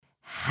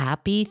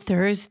Happy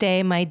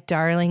Thursday, my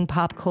darling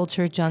pop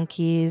culture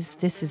junkies.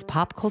 This is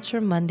Pop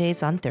Culture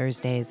Mondays on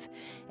Thursdays,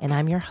 and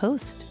I'm your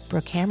host,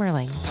 Brooke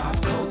Hammerling. Pop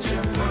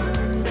Culture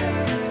Mondays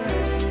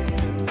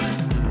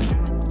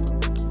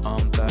on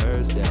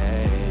Thursdays.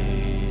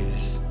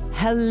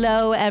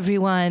 Hello,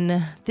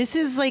 everyone. This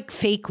is like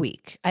fake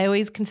week. I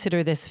always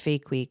consider this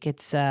fake week.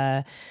 It's,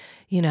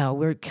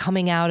 we're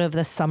coming out of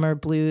the summer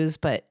blues,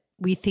 but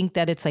we think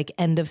that it's like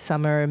end of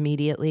summer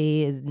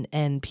immediately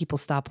and people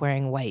stop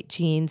wearing white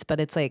jeans, but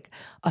it's like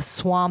a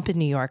swamp in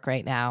New York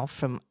right now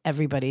from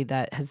everybody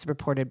that has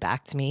reported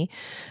back to me.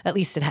 At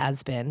least it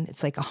has been.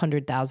 It's like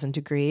 100,000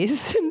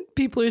 degrees and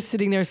people are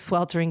sitting there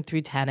sweltering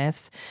through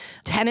tennis.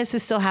 Tennis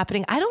is still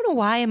happening. I don't know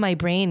why in my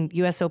brain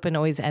US Open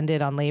always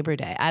ended on Labor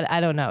Day. I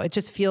don't know. It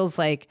just feels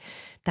like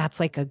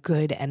that's like a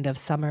good end of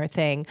summer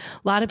thing.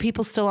 A lot of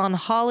people still on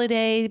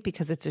holiday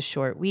because it's a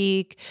short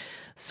week.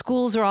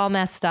 Schools are all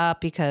messed up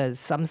because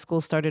some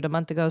schools started a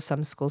month ago.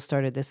 Some schools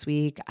started this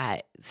week.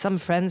 Some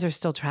friends are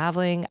still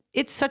traveling.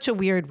 It's such a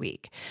weird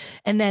week.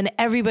 And then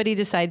everybody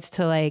decides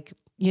to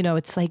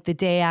it's like the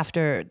day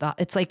after,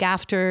 it's like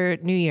after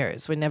New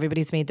Year's when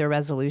everybody's made their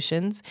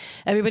resolutions.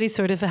 Everybody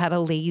sort of had a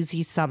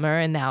lazy summer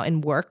and now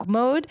in work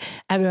mode,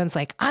 everyone's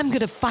like, I'm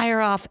going to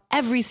fire off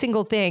every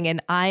single thing.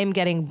 And I'm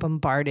getting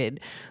bombarded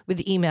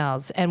with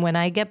emails. And when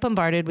I get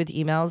bombarded with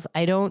emails,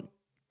 I don't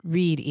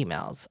read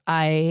emails.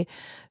 I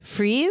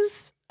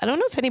freeze. I don't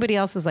know if anybody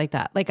else is like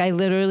that. Like I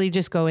literally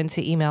just go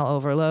into email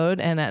overload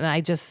and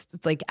I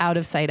just like out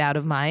of sight, out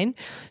of mind.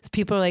 So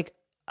people are like,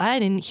 I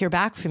didn't hear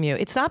back from you.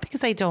 It's not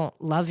because I don't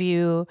love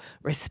you,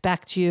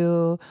 respect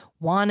you,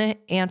 want to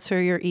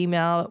answer your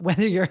email,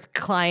 whether you're a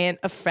client,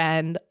 a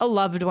friend, a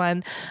loved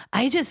one.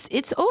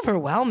 It's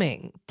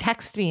overwhelming.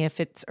 Text me if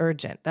it's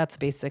urgent. That's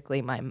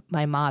basically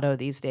my motto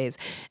these days.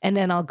 And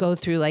then I'll go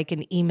through like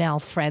an email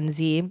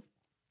frenzy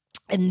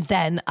and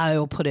then I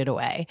will put it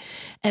away.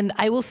 And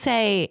I will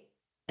say,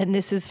 and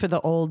this is for the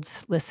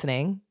olds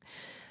listening,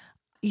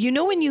 you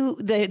know when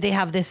they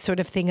have this sort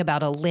of thing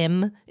about a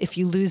limb. If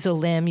you lose a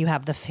limb, you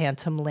have the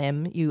phantom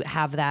limb. You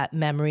have that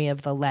memory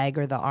of the leg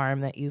or the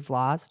arm that you've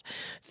lost,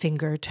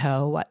 finger,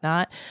 toe,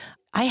 whatnot.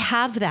 I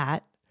have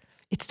that.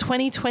 It's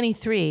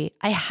 2023.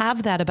 I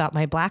have that about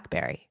my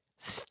BlackBerry.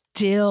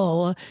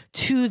 Still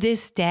to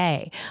this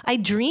day. I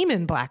dream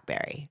in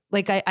BlackBerry.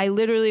 Like I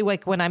literally,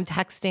 like when I'm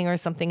texting or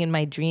something in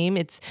my dream,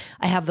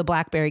 I have the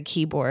BlackBerry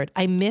keyboard.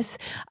 I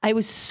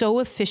was so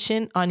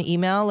efficient on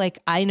email. Like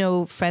I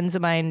know friends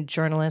of mine,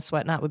 journalists,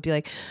 whatnot, would be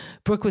like,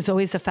 Brooke was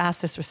always the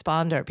fastest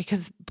responder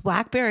because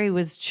BlackBerry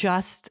was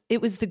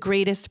it was the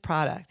greatest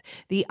product.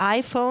 The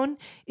iPhone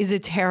is a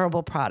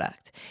terrible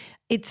product.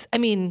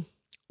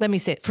 Let me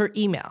say it, for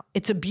email.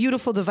 It's a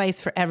beautiful device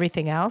for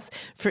everything else.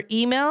 For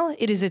email,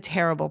 it is a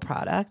terrible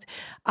product.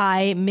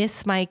 I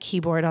miss my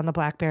keyboard on the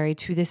BlackBerry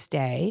to this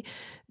day.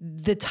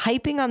 The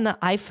typing on the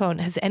iPhone,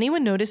 has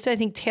anyone noticed it? I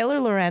think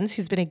Taylor Lorenz,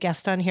 who's been a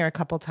guest on here a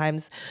couple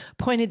times,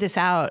 pointed this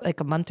out like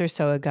a month or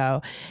so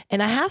ago.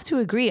 And I have to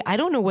agree, I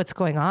don't know what's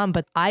going on,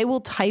 but I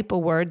will type a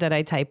word that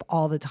I type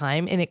all the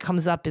time and it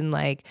comes up in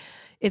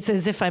it's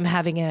as if I'm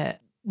having a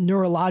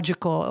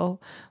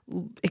neurological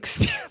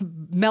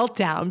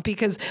meltdown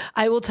because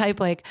I will type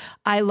like,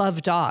 I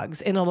love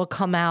dogs and it'll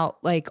come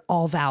out like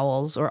all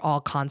vowels or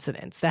all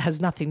consonants. That has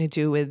nothing to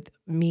do with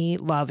me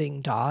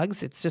loving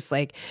dogs. It's just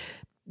like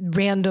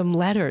random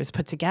letters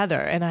put together.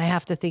 And I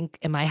have to think,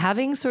 am I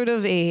having sort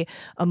of a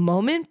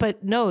moment?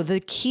 But no, the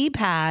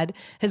keypad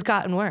has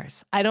gotten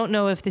worse. I don't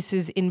know if this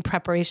is in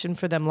preparation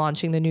for them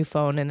launching the new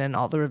phone. And then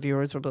all the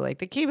reviewers will be like,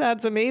 the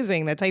keypad's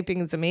amazing. The typing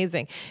is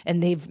amazing.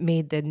 And they've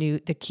made the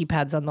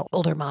keypads on the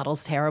older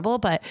models terrible.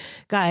 But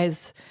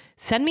guys,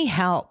 send me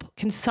help.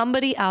 Can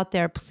somebody out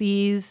there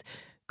please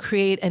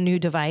create a new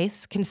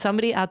device? Can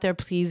somebody out there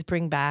please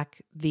bring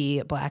back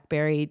the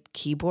BlackBerry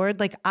keyboard?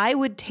 Like I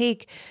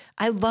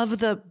love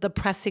the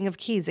pressing of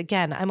keys.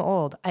 Again, I'm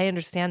old. I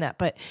understand that,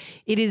 but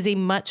it is a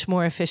much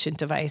more efficient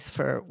device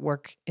for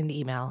work and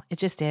email. It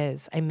just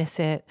is. I miss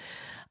it.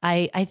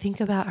 I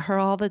think about her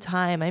all the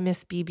time. I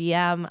miss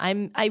BBM.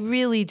 I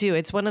really do.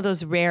 It's one of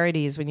those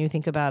rarities when you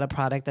think about a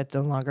product that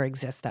no longer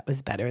exists that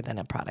was better than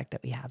a product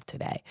that we have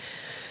today.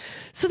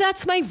 So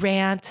that's my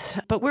rant,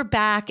 but we're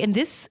back. And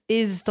this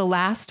is the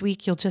last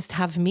week you'll just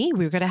have me.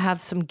 We're going to have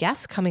some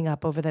guests coming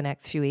up over the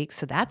next few weeks.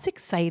 So that's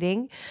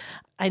exciting.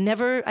 I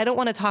don't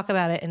want to talk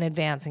about it in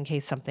advance in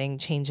case something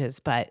changes,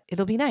 but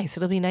it'll be nice.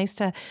 It'll be nice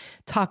to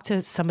talk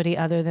to somebody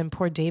other than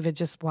poor David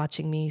just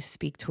watching me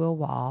speak to a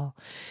wall.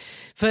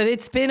 But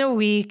it's been a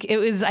week.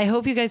 I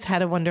hope you guys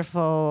had a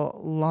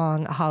wonderful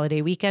long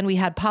holiday weekend. We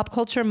had Pop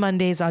Culture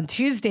Mondays on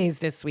Tuesdays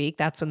this week.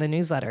 That's when the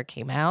newsletter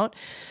came out.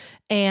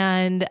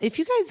 And if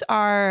you guys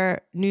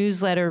are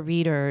newsletter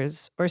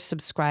readers or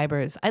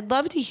subscribers, I'd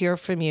love to hear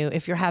from you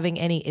if you're having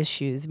any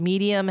issues.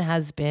 Medium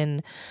has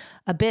been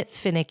a bit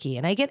finicky,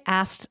 and I get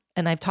asked,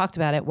 and I've talked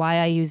about it, why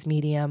I use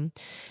Medium.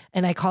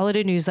 And I call it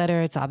a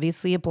newsletter. It's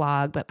obviously a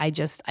blog, but I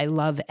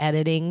love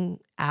editing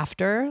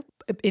after.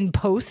 in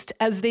post,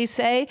 as they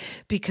say,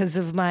 because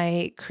of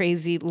my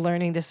crazy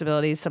learning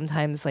disabilities.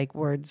 Sometimes like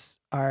words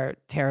are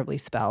terribly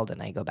spelled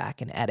and I go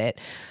back and edit.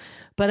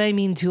 But I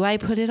mean, do I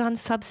put it on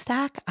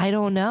Substack? I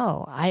don't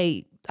know.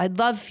 I'd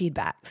love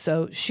feedback.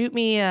 So shoot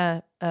me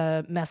a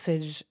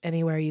message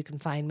anywhere you can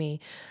find me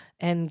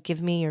and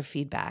give me your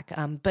feedback.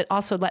 But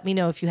also let me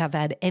know if you have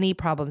had any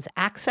problems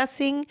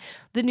accessing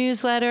the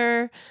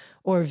newsletter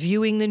or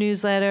viewing the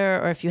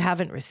newsletter, or if you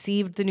haven't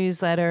received the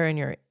newsletter in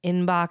your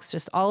inbox.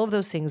 Just all of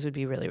those things would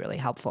be really, really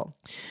helpful.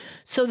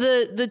 So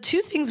the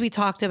two things we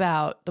talked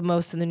about the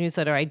most in the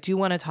newsletter, I do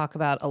want to talk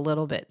about a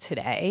little bit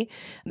today.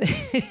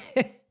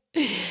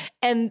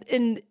 and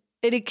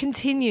it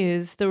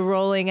continues the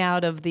rolling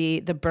out of the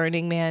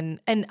Burning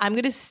Man. And I'm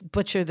going to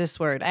butcher this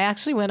word. I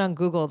actually went on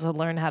Google to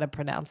learn how to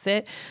pronounce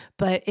it,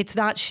 but it's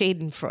not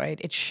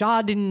Schadenfreude. It's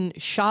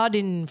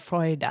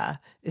Schadenfreude.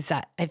 Is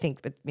that, I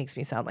think it makes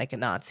me sound like a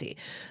Nazi.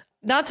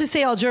 Not to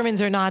say all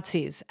Germans are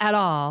Nazis at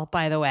all,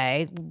 by the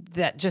way.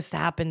 That just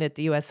happened at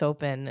the US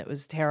Open. It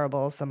was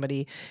terrible.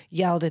 Somebody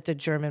yelled at the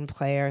German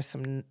player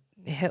some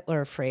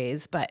Hitler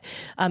phrase, but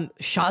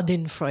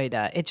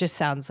Schadenfreude, it just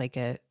sounds like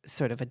a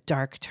sort of a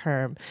dark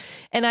term.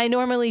 And I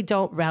normally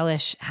don't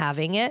relish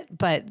having it,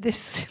 but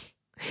this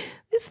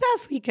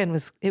past weekend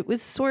was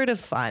sort of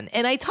fun.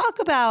 And I talk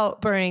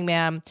about Burning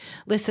Man.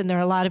 Listen, there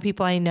are a lot of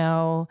people I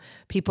know,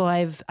 people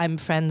I'm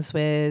friends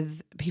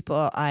with,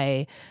 people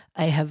I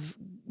have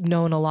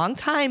known a long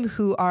time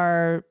who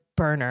are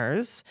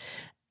burners.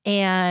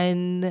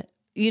 And,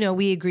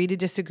 we agree to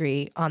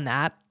disagree on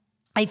that.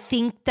 I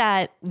think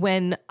that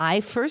when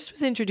I first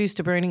was introduced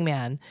to Burning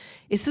Man,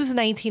 this was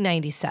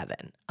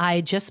 1997.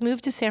 I just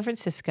moved to San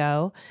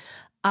Francisco.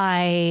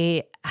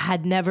 I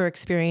had never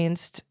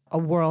experienced a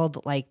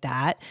world like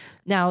that.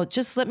 Now,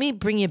 just let me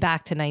bring you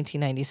back to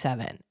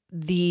 1997.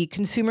 The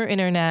consumer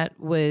internet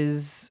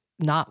was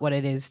not what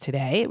it is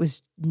today. It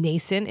was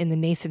nascent, in the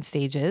nascent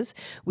stages.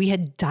 We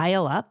had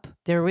dial-up.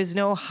 There was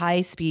no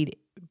high-speed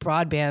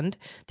broadband.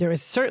 There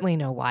was certainly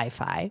no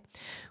Wi-Fi.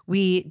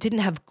 We didn't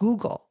have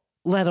Google,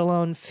 let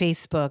alone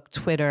Facebook,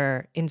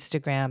 Twitter,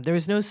 Instagram. There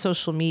was no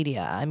social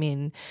media. I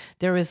mean,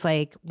 there was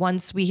like,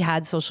 once we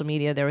had social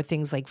media, there were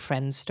things like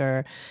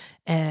Friendster,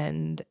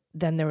 and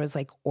then there was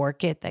like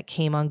Orkut that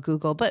came on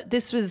Google. But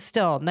this was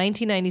still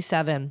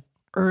 1997,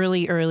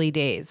 early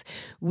days.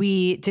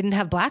 We didn't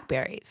have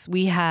Blackberries.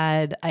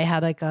 I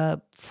had like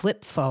a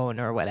flip phone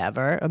or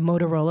whatever, a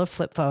Motorola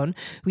flip phone.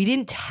 We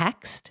didn't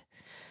text.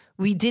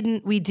 We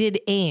did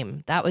AIM.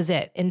 That was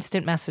it.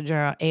 Instant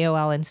Messenger,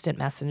 AOL Instant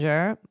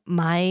Messenger.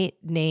 My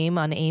name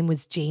on AIM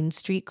was Jane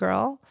Street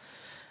Girl.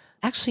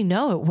 Actually,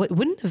 no, it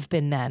wouldn't have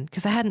been then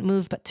because I hadn't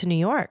moved to New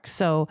York.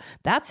 So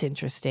that's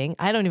interesting.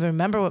 I don't even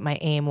remember what my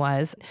AIM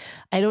was.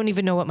 I don't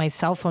even know what my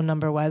cell phone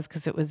number was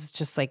because it was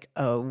just like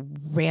a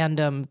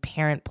random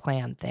parent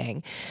plan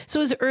thing.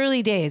 So it was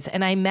early days.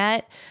 And I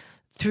met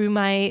through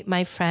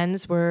my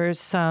friends were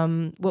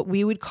some what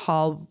we would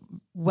call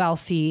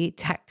wealthy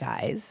tech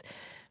guys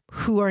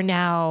who are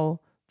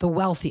now the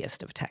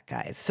wealthiest of tech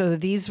guys. So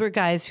these were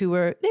guys they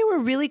were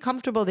really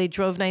comfortable. They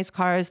drove nice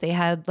cars. They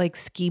had like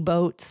ski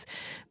boats.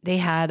 They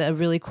had a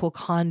really cool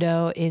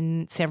condo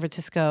in San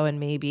Francisco and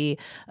maybe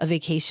a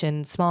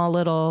vacation, small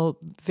little,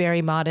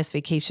 very modest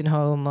vacation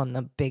home on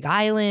the Big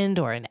Island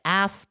or in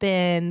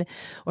Aspen,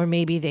 or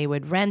maybe they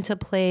would rent a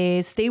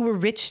place. They were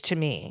rich to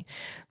me.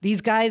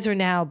 These guys are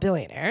now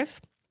billionaires.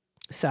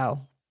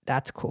 So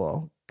that's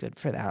cool. Good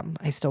for them.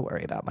 I still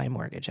worry about my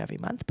mortgage every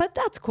month, but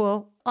that's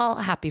cool. All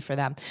happy for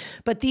them.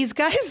 But these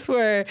guys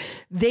were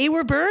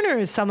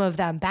burners, some of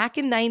them, back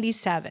in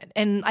 97.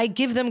 And I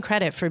give them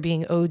credit for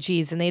being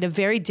OGs. And they had a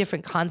very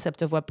different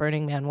concept of what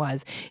Burning Man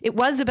was. It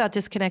was about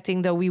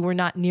disconnecting, though we were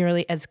not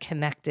nearly as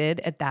connected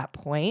at that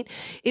point.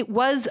 It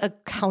was a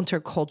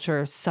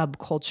counterculture,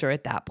 subculture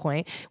at that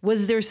point.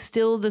 Was there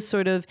still the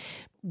sort of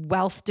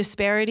wealth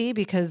disparity,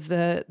 because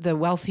the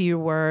wealthier you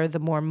were, the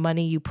more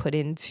money you put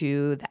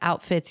into the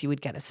outfits, you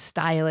would get a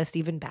stylist.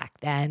 Even back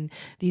then,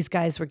 these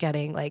guys were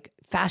getting like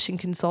fashion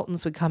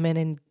consultants would come in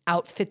and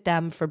outfit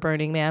them for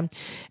Burning Man.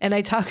 And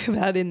I talk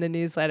about in the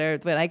newsletter,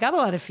 but I got a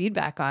lot of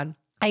feedback on.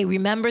 I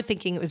remember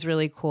thinking it was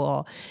really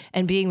cool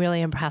and being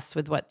really impressed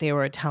with what they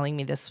were telling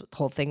me this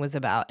whole thing was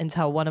about,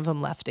 until one of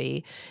them left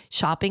a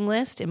shopping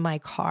list in my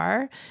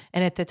car.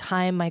 And at the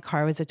time, my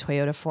car was a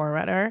Toyota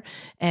 4Runner,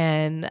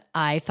 and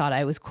I thought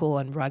I was cool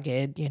and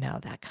rugged,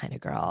 that kind of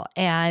girl.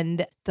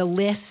 And the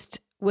list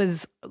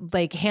was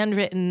like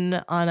handwritten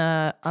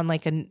on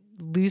like a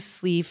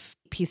loose leaf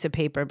piece of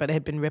paper, but it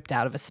had been ripped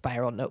out of a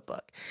spiral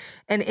notebook.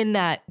 And in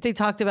that, they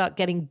talked about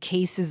getting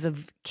cases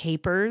of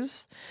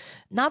capers.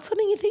 Not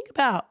something you think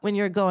about when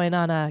you're going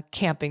on a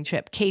camping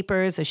trip.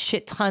 Capers, a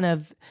shit ton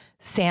of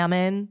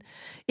salmon.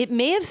 It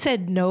may have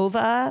said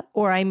Nova,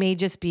 or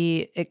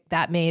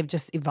that may have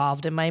just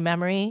evolved in my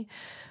memory,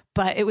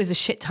 but it was a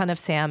shit ton of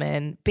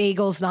salmon,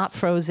 bagels, not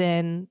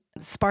frozen,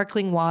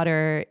 sparkling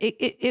water.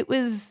 It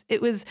was,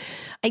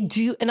 I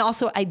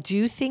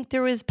do think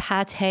there was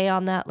pate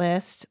on that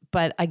list,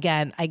 but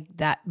again,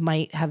 that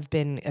might have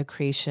been a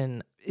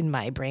creation in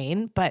my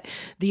brain. But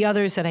the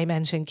others that I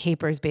mentioned,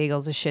 capers,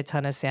 bagels, a shit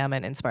ton of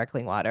salmon, and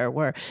sparkling water,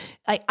 were,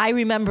 I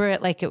remember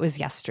it like it was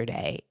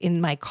yesterday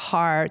in my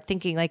car,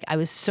 thinking like I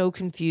was so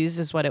confused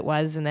as what it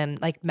was, and then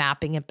like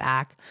mapping it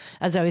back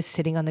as I was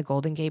sitting on the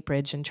Golden Gate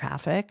Bridge in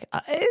traffic.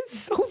 It's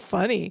so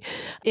funny.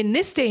 In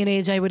this day and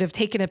age, I would have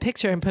taken a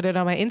picture and put it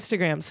on my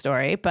Instagram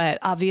story. But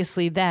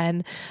obviously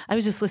then I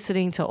was just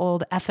listening to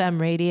old FM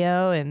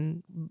radio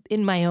and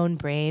in my own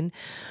brain.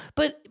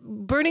 But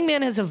Burning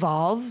Man has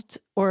evolved,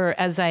 or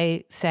as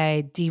I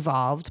say,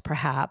 devolved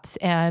perhaps.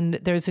 And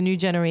there's a new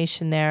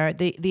generation there.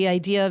 The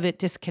idea of it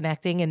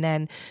disconnecting, and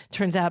then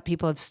turns out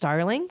people have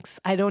Starlinks.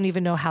 I don't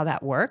even know how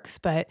that works,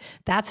 but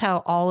that's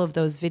how all of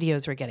those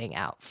videos were getting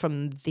out,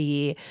 from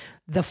the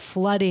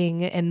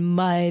flooding and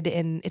mud.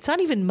 And it's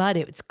not even mud,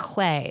 it's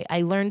clay.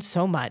 I learned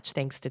so much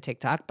thanks to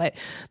TikTok, but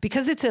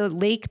because it's a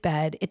lake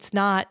bed, it's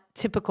not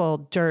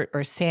typical dirt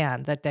or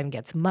sand that then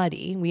gets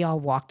muddy. We all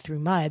walked through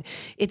mud.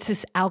 It's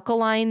this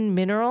alkaline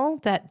mineral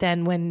that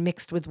then, when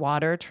mixed with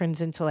water,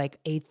 turns into like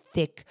a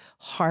thick,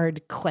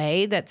 hard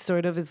clay that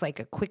sort of is like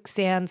a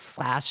quicksand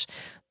slash.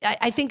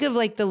 I think of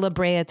like the La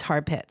Brea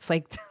tar pits,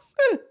 like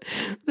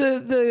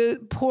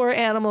the poor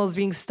animals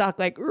being stuck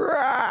like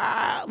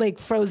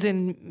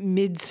frozen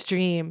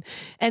midstream.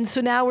 And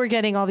so now we're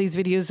getting all these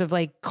videos of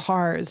like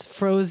cars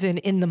frozen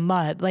in the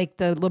mud, like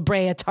the La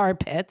Brea tar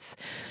pits.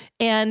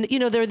 And,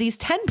 there are these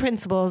 10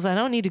 principles. I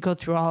don't need to go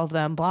through all of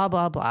them, blah,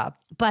 blah, blah.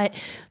 But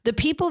the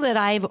people that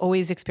I've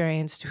always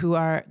experienced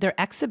they're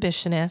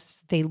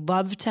exhibitionists. They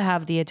love to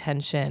have the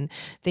attention.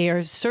 They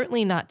are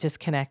certainly not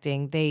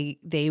disconnecting.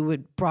 They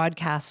would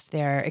broadcast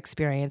their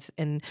experience.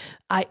 And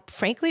I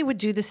frankly would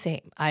do the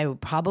same. I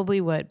probably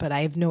would, but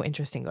I have no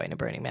interest in going to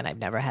Burning Man. I've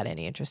never had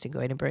any interest in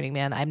going to Burning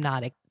Man.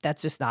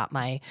 That's just not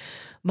my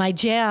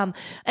jam.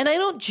 And I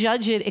don't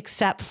judge it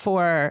except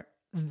for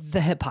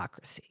the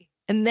hypocrisy.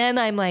 And then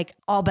I'm like,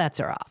 all bets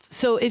are off.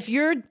 So if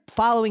you're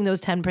following those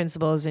 10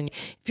 principles, and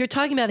if you're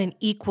talking about an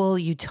equal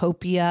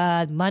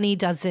utopia, money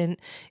doesn't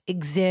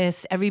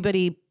exist,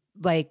 everybody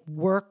like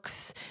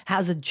works,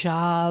 has a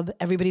job,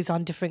 everybody's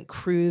on different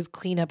crews,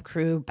 cleanup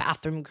crew,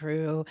 bathroom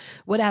crew,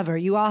 whatever.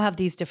 You all have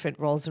these different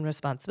roles and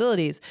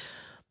responsibilities.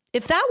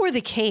 If that were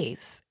the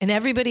case, and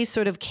everybody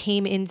sort of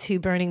came into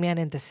Burning Man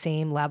at the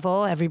same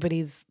level,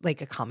 everybody's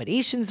like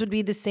accommodations would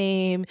be the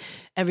same,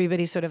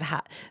 everybody sort of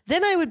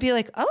then I would be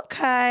like,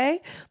 okay,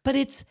 but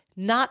it's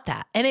not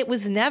that. And it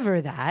was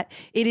never that.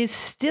 It is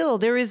still,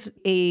 there is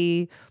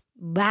a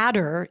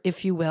ladder,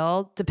 if you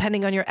will,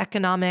 depending on your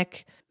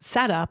economic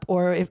setup,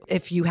 or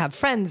if you have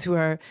friends who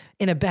are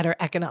in a better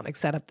economic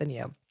setup than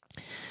you.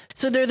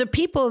 So they're the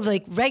people,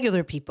 like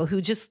regular people, who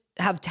just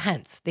have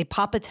tents. They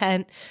pop a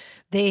tent,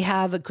 they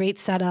have a great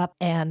setup,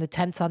 and the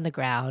tent's on the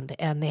ground,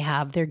 and they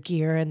have their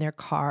gear and their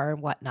car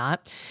and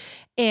whatnot.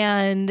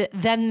 And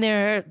then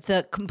they're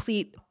the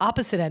complete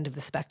opposite end of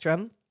the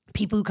spectrum.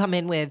 People who come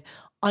in with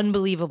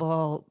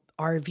unbelievable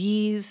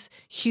RVs,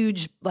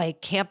 huge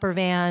like camper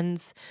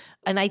vans.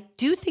 And I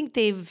do think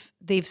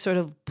they've sort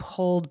of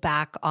pulled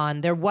back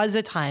on, there was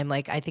a time,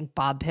 like I think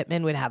Bob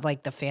Pittman would have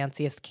like the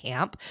fanciest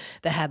camp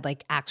that had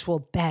like actual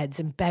beds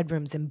and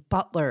bedrooms and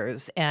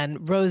butlers and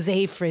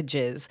rosé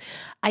fridges.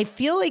 I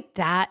feel like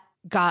that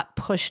got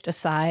pushed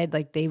aside.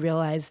 Like they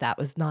realized that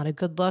was not a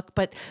good look,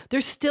 but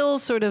there's still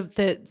sort of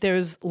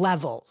there's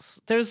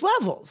levels.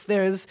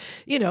 There's,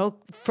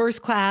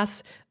 first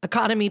class,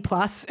 economy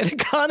plus, and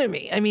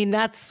economy. I mean,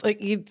 that's like,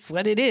 it's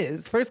what it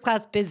is. First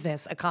class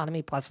business,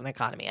 economy plus an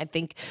economy. I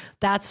think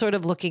that's sort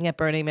of looking at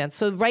Burning Man.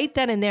 So right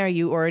then and there,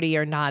 you already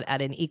are not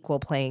at an equal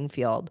playing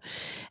field.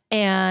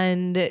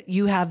 And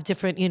you have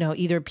different,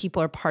 either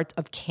people are part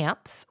of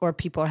camps or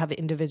people have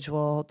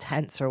individual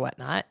tents or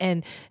whatnot.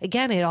 And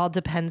again, it all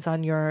depends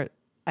on your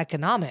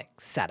economic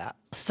setup.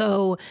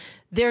 So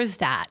there's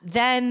that.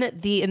 Then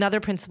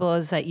another principle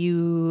is that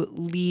you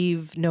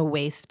leave no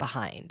waste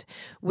behind,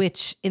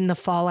 which in the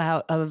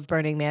fallout of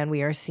Burning Man,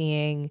 we are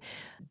seeing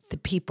the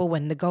people,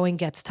 when the going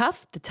gets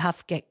tough, the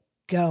tough get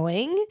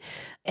going.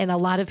 And a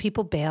lot of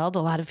people bailed. A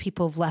lot of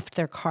people have left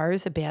their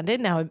cars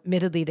abandoned. Now,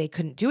 admittedly, they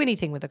couldn't do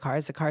anything with the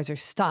cars. The cars are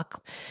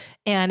stuck.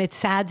 And it's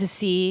sad to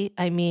see.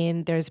 I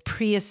mean, there's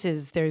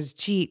Priuses, there's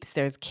Jeeps,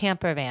 there's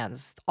camper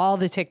vans, all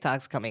the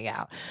TikToks coming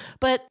out.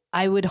 But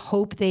I would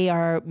hope they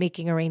are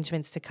making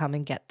arrangements to come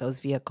and get those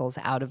vehicles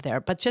out of there.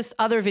 But just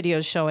other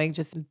videos showing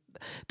just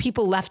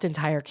people left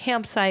entire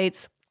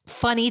campsites.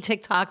 Funny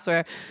TikToks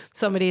where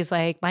somebody's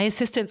like, my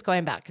assistant's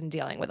going back and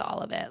dealing with all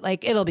of it.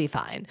 Like, it'll be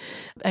fine.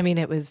 I mean,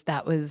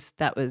 that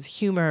was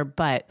humor,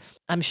 but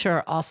I'm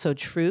sure also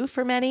true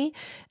for many.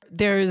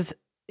 There's,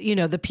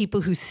 the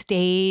people who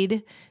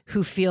stayed,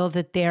 who feel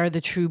that they're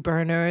the true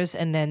burners,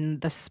 and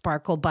then the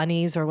sparkle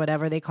bunnies or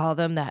whatever they call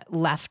them that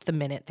left the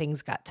minute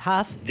things got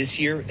tough. This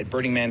year at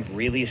Burning Man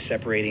really is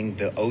separating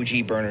the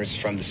OG burners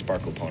from the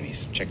sparkle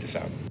ponies. Check this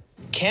out.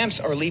 Camps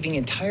are leaving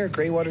entire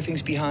Greywater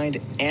things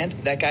behind, and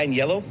that guy in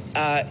yellow,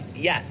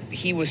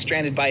 he was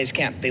stranded by his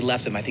camp. They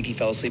left him. I think he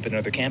fell asleep at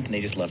another camp, and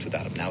they just left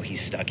without him. Now he's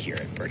stuck here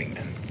at Burning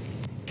Man.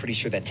 Pretty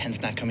sure that tent's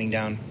not coming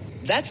down.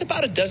 That's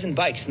about a dozen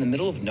bikes in the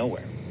middle of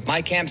nowhere.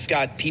 My camp's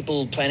got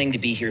people planning to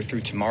be here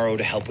through tomorrow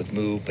to help with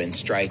MOOP and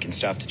strike and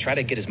stuff to try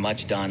to get as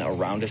much done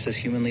around us as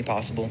humanly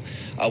possible.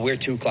 We're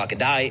 2 o'clock a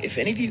die. If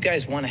any of you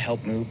guys want to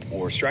help MOOP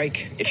or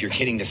strike, if you're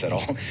getting this at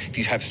all, if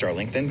you have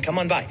Starlink, then come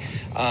on by.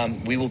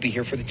 We will be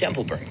here for the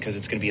temple burn because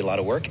it's going to be a lot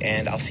of work,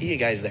 and I'll see you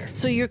guys there.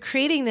 So you're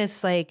creating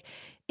this like,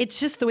 it's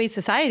just the way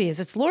society is.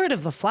 It's Lord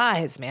of the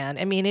Flies, man.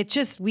 I mean, it's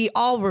just, we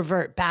all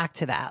revert back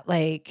to that.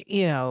 Like,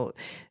 you know,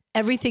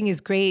 everything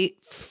is great.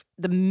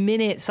 The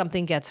minute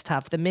something gets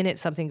tough, the minute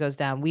something goes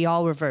down, we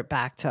all revert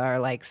back to our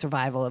like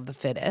survival of the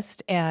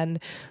fittest, and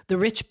the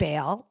rich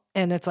bail.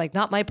 And it's like,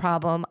 not my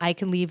problem. I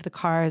can leave the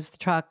cars, the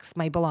trucks,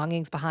 my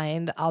belongings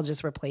behind. I'll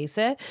just replace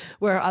it.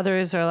 Where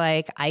others are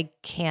like, I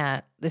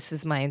can't, this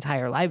is my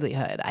entire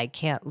livelihood. I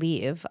can't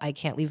leave. I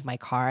can't leave my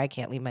car. I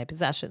can't leave my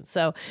possessions.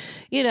 So,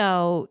 you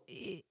know,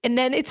 and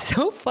then it's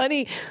so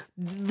funny.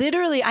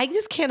 Literally, I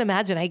just can't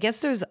imagine. I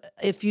guess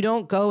if you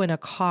don't go in a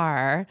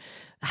car,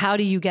 how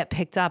do you get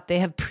picked up? They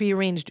have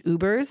prearranged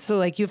Ubers. So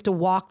like you have to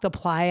walk the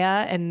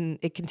playa and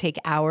it can take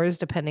hours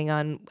depending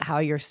on how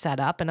you're set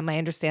up. And my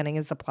understanding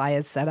is the playa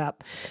is set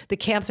up. The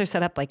camps are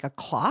set up like a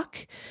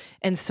clock.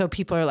 And so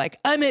people are like,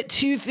 I'm at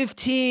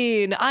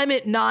 2:15, I'm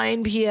at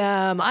 9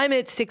 p.m., I'm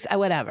at 6,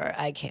 whatever.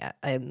 I can't.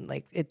 I'm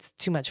like, it's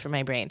too much for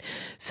my brain.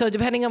 So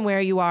depending on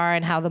where you are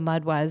and how the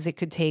mud was, it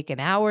could take an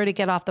hour to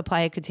get off the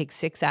playa. It could take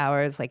 6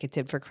 hours like it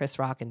did for Chris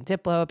Rock and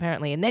Diplo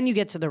apparently. And then you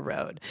get to the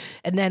road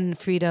and then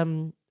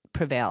freedom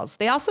prevails.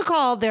 They also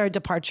call their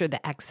departure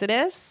the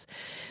Exodus,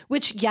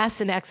 which, yes,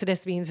 an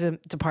Exodus means a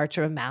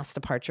departure, a mass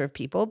departure of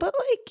people, but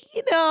like,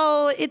 you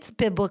know, it's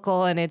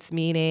biblical in its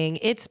meaning.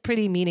 It's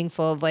pretty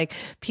meaningful of like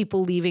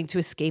people leaving to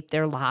escape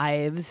their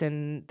lives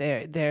and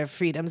their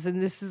freedoms.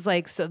 And this is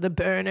like, so the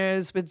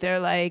burners with their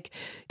like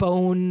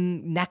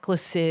bone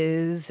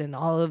necklaces and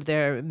all of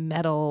their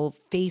metal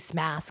face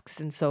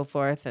masks and so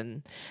forth.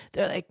 And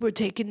they're like, we're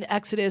taking the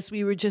Exodus.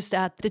 We were just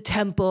at the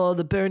temple,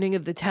 the burning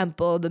of the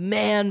temple, the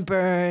man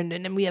burned,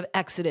 and then we have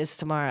Exodus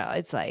tomorrow.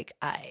 It's like,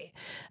 I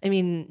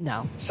mean,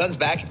 no. Sun's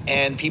back,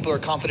 and people are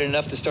confident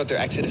enough to start their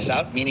exodus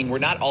out, meaning we're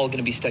not all going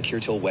to be stuck here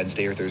till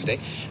Wednesday or Thursday.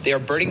 They are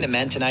burning the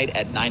men tonight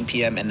at 9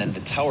 p.m., and then the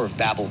Tower of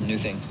Babel, new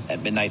thing,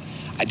 at midnight.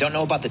 I don't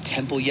know about the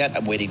temple yet.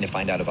 I'm waiting to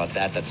find out about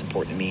that. That's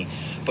important to me.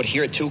 But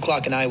here at 2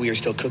 o'clock and we are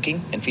still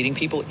cooking and feeding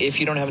people. If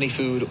you don't have any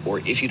food or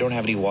if you don't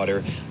have any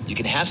water, you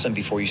can have some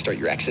before you start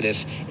your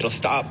exodus. It'll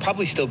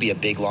probably still be a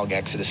big, long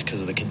exodus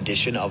because of the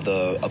condition of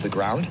the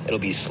ground. It'll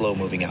be slow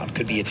moving out.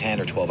 Could be a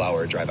 10 or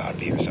 12-hour drive out of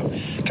here. So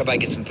come by,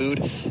 get some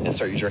food, and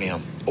start your journey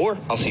home. Or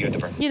I'll see you at the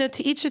burn. You know,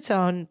 to each its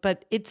own,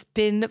 but it's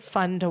been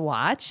fun to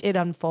watch it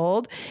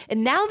unfold.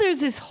 And now there's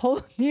this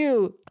whole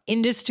new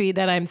industry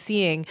that I'm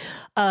seeing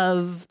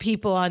of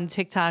people on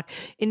TikTok,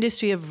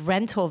 industry of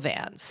rental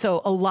vans.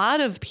 So a lot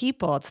of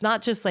people, it's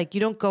not just like you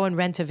don't go and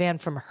rent a van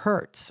from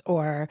Hertz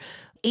or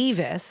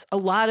Avis. A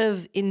lot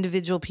of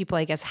individual people,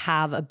 I guess,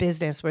 have a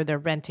business where they're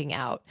renting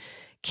out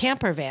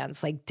camper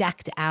vans, like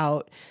decked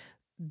out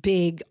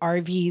big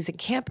RVs and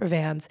camper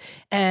vans.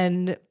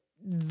 And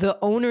the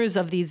owners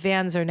of these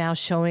vans are now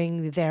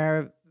showing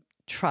their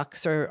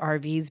trucks or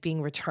RVs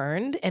being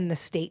returned in the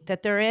state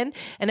that they're in.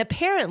 And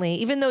apparently,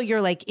 even though you're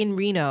like in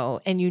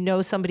Reno and you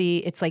know somebody,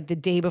 it's like the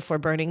day before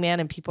Burning Man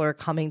and people are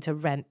coming to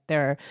rent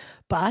their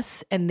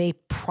bus and they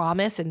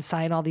promise and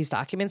sign all these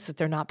documents that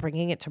they're not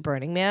bringing it to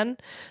Burning Man.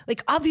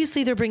 Like,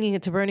 obviously they're bringing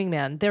it to Burning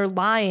Man. They're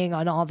lying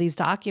on all these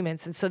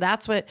documents. And so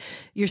that's what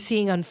you're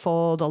seeing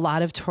unfold. A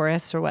lot of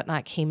tourists or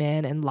whatnot came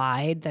in and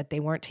lied that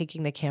they weren't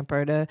taking the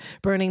camper to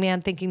Burning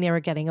Man, thinking they were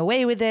getting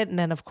away with it. And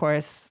then, of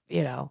course,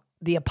 you know,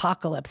 the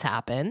apocalypse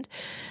happened.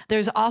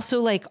 There's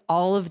also like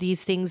all of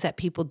these things that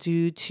people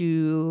do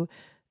to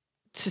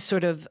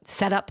sort of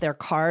set up their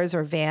cars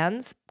or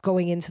vans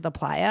going into the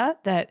playa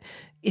that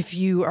if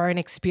you are an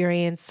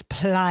experienced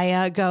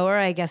playa goer,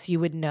 I guess you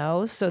would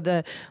know. So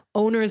the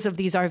owners of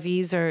these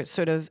RVs are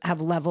sort of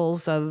have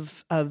levels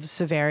of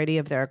severity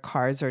of their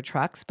cars or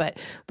trucks, but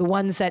the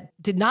ones that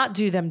did not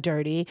do them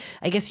dirty,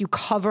 I guess you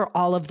cover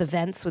all of the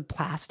vents with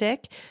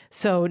plastic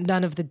so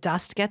none of the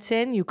dust gets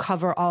in. You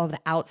cover all of the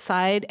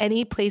outside,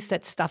 any place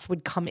that stuff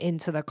would come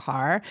into the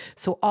car.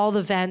 So all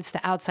the vents,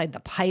 the outside, the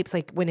pipes,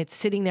 like when it's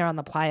sitting there on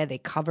the playa, they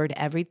covered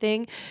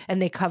everything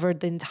and they covered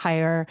the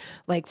entire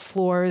like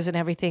floors and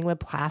everything with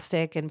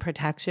plastic and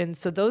protection.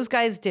 So those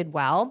guys did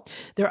well.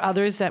 There are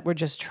others that were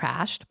just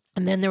trashed.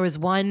 And then there was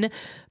one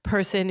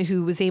person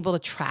who was able to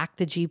track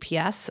the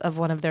GPS of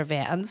one of their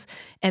vans,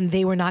 and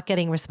they were not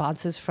getting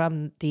responses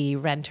from the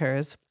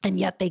renters. And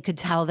yet they could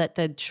tell that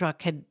the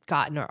truck had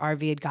gotten, or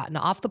RV had gotten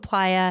off the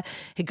playa,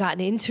 had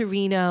gotten into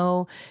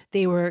Reno.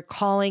 They were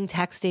calling,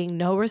 texting,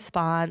 no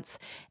response.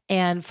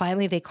 And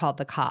finally they called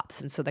the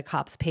cops. And so the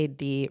cops paid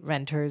the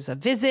renters a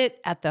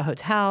visit at the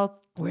hotel.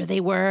 where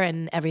they were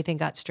and everything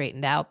got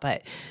straightened out,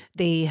 but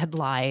they had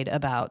lied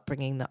about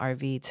bringing the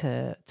RV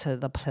to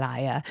the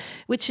playa,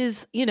 which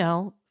is,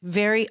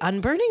 very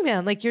un-Burning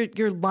Man. Like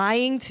you're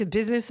lying to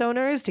business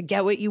owners to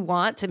get what you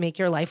want to make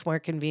your life more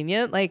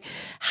convenient. Like,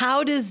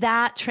 how does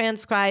that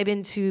transcribe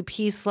into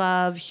peace,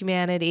 love,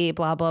 humanity,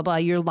 blah, blah, blah?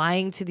 You're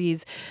lying to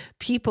these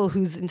people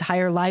whose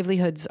entire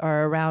livelihoods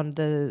are around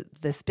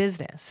this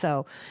business.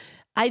 So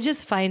I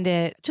just find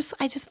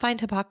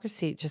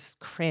hypocrisy just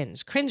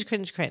cringe.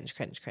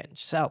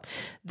 So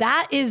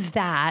that is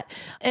that.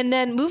 And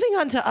then moving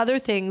on to other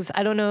things,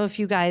 I don't know if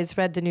you guys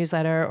read the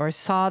newsletter or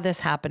saw this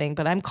happening,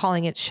 but I'm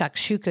calling it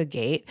Shakshuka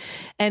Gate.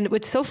 And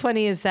what's so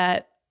funny is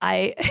that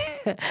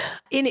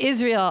in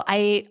Israel, I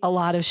ate a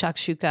lot of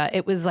shakshuka.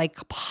 It was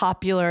like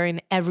popular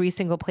in every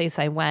single place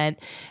I went.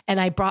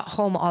 And I brought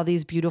home all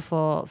these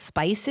beautiful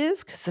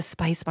spices because the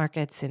spice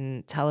markets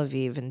in Tel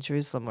Aviv and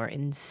Jerusalem were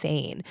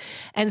insane.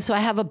 And so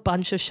I have a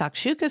bunch of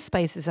shakshuka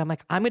spices. I'm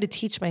like, I'm going to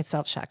teach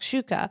myself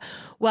shakshuka.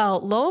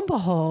 Well, lo and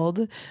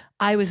behold,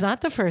 I was not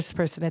the first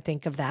person to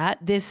think of that.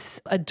 This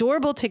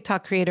adorable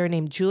TikTok creator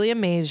named Julia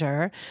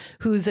Major,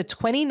 who's a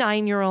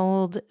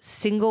 29-year-old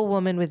single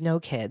woman with no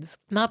kids.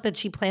 Not that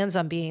she plans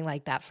on being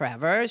like that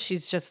forever.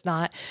 She's just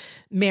not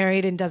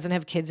married and doesn't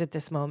have kids at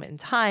this moment in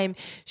time.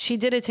 She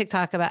did a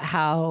TikTok about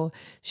how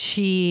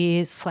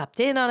she slept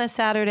in on a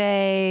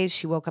Saturday.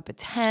 She woke up at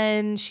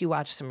 10. She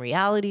watched some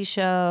reality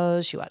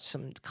shows. She watched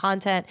some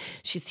content.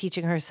 She's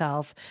teaching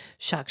herself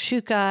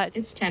shakshuka.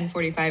 It's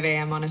 10:45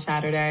 a.m. on a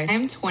Saturday.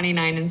 I'm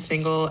 29 and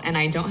single, and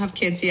I don't have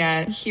kids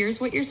yet. Here's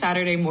what your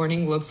Saturday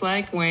morning looks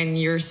like when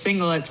you're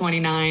single at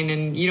 29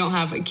 and you don't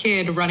have a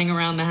kid running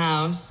around the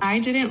house. I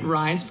didn't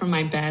rise from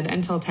my bed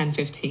until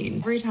 10:15.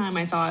 Every time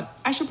I thought,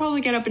 I should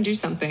probably get up and do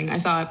something. I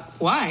thought,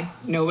 why?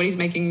 Nobody's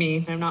making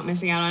me. I'm not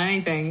missing out on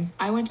anything.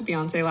 I went to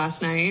Beyonce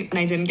last night, and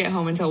I didn't get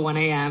home until 1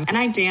 a.m. And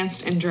I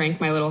danced and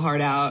drank my little heart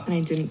out, and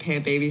I didn't pay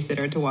a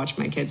babysitter to watch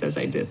my kids as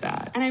I did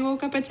that. And I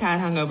woke up a tad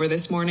hungover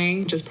this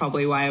morning, which is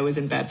probably why I was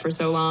in bed for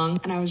so long.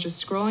 And I was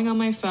just scrolling on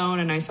my phone,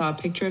 and I saw a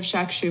picture of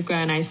shakshuka,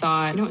 and I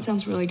thought, it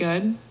sounds really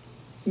good?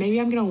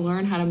 Maybe I'm going to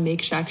learn how to make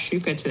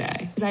shakshuka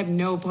today because I have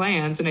no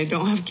plans and I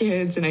don't have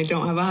kids and I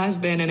don't have a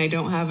husband and I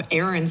don't have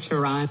errands to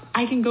run.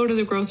 I can go to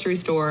the grocery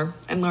store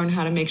and learn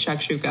how to make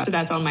shakshuka. So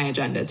that's on my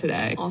agenda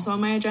today. Also on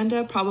my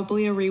agenda,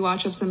 probably a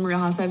rewatch of some Real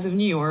Housewives of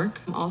New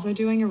York. I'm also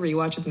doing a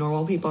rewatch of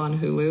Normal People on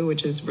Hulu,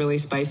 which is really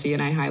spicy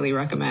and I highly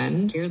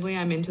recommend. Weirdly,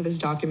 I'm into this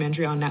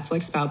documentary on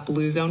Netflix about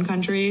blue zone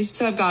countries.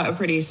 So I've got a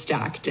pretty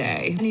stacked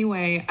day.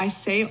 Anyway, I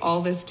say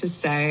all this to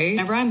say,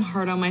 whenever I'm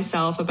hard on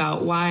myself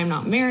about why I'm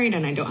not married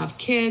and I don't have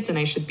kids, and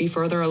I should be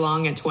further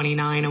along at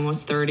 29,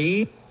 almost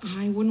 30,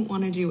 I wouldn't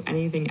want to do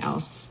anything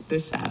else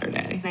this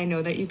Saturday. I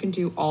know that you can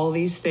do all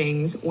these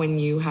things when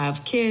you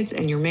have kids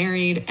and you're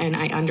married, and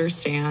I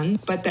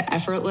understand, but the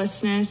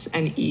effortlessness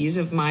and ease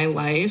of my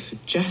life,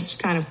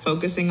 just kind of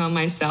focusing on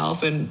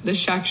myself and the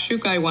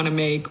shakshuka I want to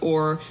make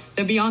or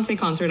the Beyonce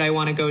concert I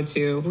want to go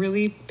to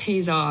really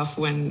pays off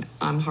when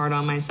I'm hard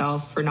on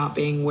myself for not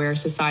being where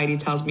society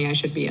tells me I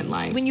should be in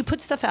life. When you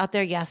put stuff out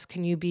there, yes,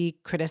 can you be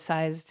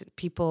criticized?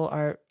 People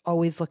are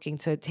always looking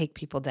to take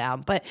people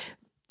down, but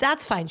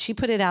that's fine. She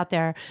put it out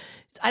there.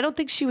 I don't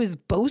think she was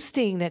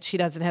boasting that she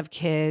doesn't have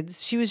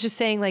kids. She was just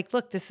saying like,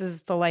 look, this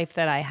is the life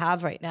that I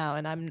have right now.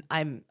 And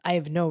I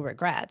have no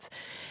regrets.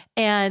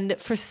 And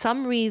for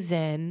some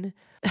reason,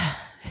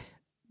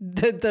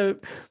 the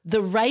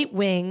right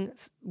wing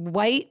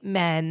white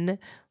men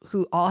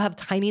who all have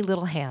tiny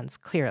little hands,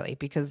 clearly,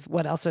 because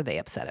what else are they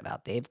upset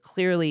about? They have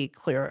clearly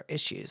clear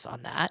issues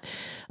on that.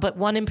 But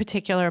one in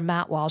particular,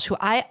 Matt Walsh, who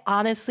I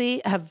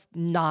honestly have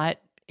not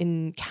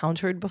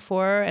encountered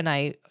before and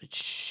I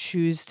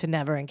choose to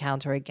never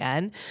encounter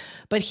again.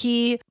 But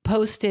he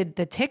posted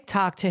the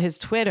TikTok to his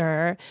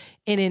Twitter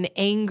in an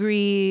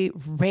angry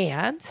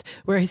rant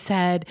where he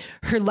said,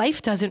 her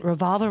life doesn't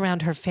revolve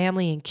around her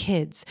family and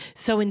kids.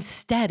 So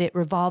instead it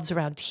revolves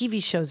around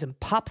TV shows and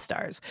pop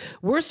stars.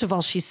 Worst of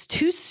all, she's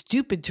too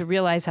stupid to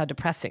realize how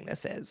depressing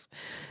this is.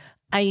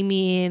 I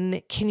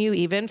mean, can you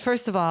even?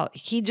 First of all,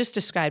 he just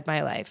described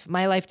my life.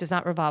 My life does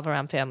not revolve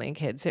around family and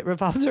kids. It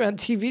revolves around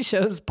TV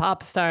shows,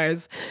 pop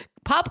stars,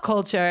 pop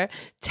culture,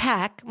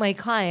 tech, my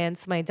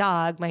clients, my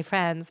dog, my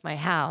friends, my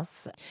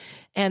house.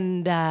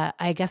 And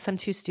I guess I'm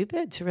too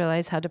stupid to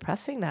realize how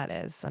depressing that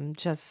is.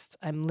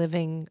 I'm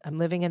living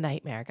a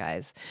nightmare,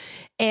 guys.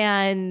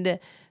 And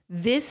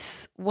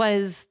this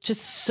was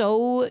just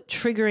so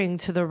triggering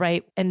to the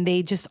right, and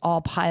they just all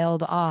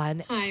piled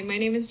on. Hi, my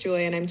name is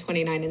Julia, and I'm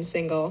 29 and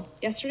single.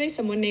 Yesterday,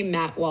 someone named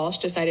Matt Walsh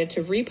decided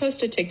to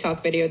repost a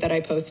TikTok video that I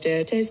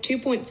posted to his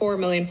 2.4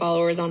 million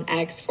followers on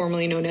X,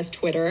 formerly known as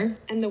Twitter.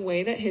 And the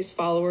way that his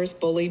followers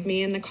bullied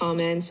me in the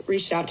comments,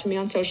 reached out to me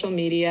on social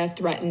media,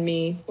 threatened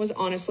me, was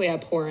honestly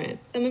abhorrent.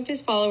 Some of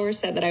his followers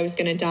said that I was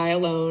going to die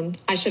alone.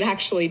 I should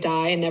actually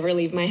die and never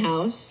leave my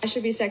house. I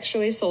should be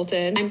sexually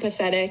assaulted. I'm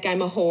pathetic.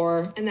 I'm a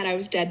whore. And that I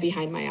was dead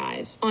behind my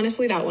eyes.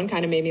 Honestly, that one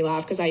kind of made me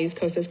laugh because I use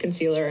Kosas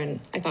concealer and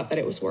I thought that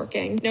it was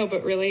working. No,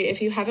 but really,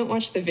 if you haven't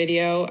watched the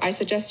video, I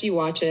suggest you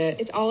watch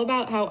it. It's all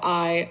about how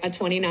I, a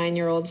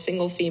 29-year-old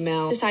single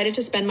female, decided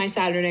to spend my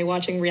Saturday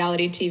watching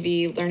reality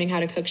TV, learning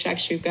how to cook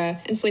shakshuka,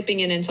 and sleeping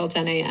in until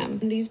 10 a.m.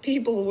 And these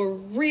people were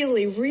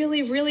really,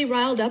 really, really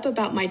riled up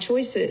about my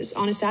choices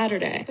on a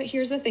Saturday. But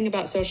here's the thing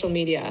about social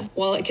media.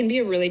 While it can be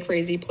a really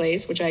crazy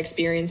place, which I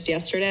experienced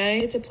yesterday,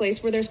 it's a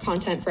place where there's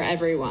content for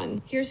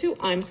everyone. Here's who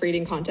I'm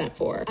creating content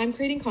for. I'm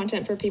creating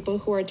content for people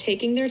who are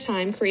taking their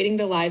time creating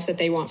the lives that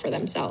they want for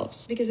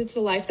themselves. Because it's the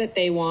life that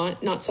they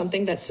want, not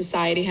something that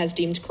society has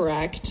deemed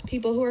correct.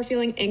 People who are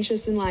feeling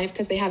anxious in life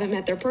because they haven't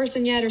met their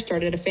person yet or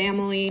started a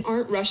family,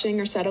 aren't rushing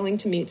or settling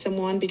to meet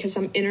someone because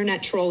some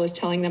internet troll is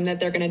telling them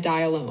that they're going to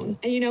die alone.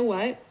 And you know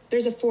what?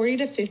 There's a 40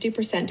 to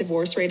 50%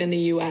 divorce rate in the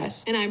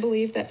US. And I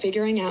believe that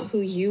figuring out who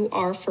you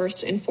are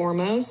first and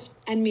foremost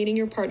and meeting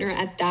your partner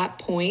at that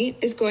point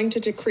is going to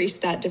decrease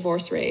that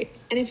divorce rate.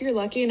 And if you're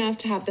lucky enough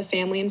to have the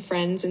family and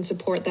friends and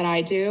support that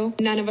I do,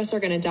 none of us are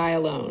going to die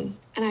alone.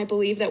 And I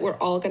believe that we're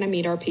all going to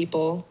meet our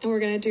people and we're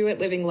going to do it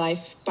living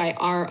life by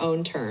our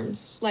own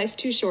terms. Life's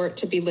too short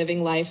to be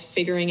living life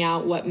figuring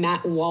out what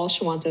Matt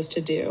Walsh wants us to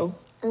do,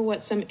 or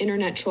what some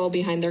internet troll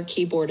behind their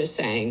keyboard is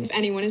saying. If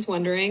anyone is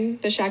wondering,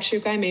 the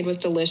shakshuka I made was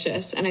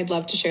delicious, and I'd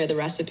love to share the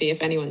recipe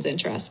if anyone's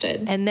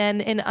interested. And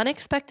then an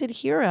unexpected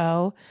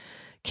hero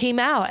came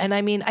out. And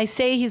I mean, I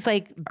say he's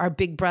like our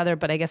big brother,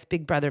 but I guess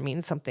big brother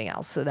means something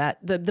else. So that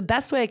the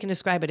best way I can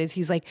describe it is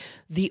he's like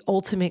the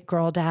ultimate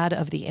girl dad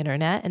of the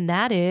internet. And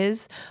that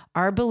is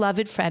our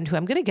beloved friend who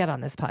I'm going to get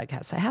on this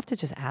podcast. I have to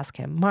just ask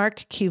him,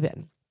 Mark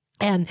Cuban.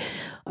 And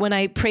when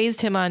I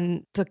praised him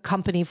on the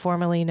company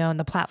formerly known,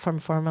 the platform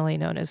formerly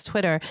known as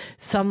Twitter,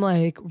 some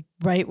like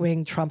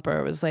right-wing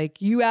Trumper was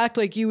like, you act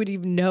like you would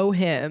even know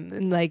him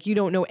and like you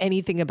don't know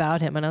anything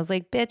about him. And I was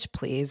like, bitch,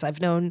 please. I've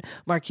known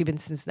Mark Cuban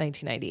since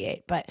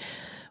 1998. But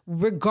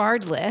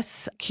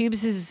regardless,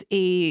 Cubes is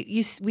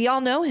we all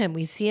know him.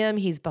 We see him.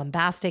 He's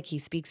bombastic. He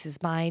speaks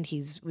his mind.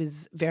 He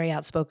was very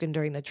outspoken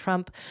during the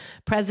Trump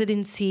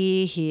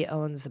presidency. He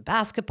owns a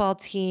basketball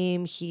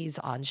team. He's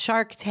on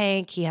Shark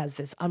Tank. He has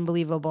this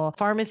unbelievable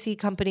pharmacy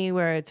company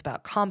where it's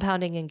about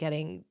compounding and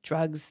getting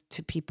drugs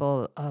to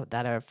people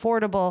that are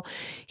affordable.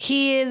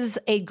 He is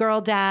a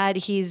girl dad.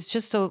 He's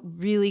just a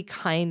really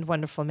kind,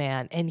 wonderful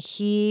man. And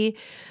he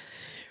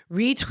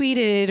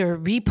retweeted or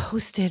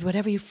reposted,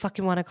 whatever you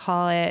fucking want to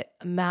call it,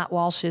 Matt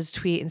Walsh's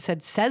tweet and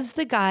says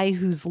the guy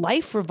whose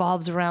life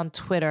revolves around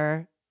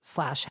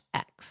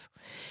Twitter/X.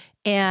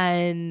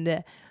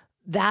 And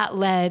that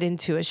led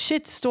into a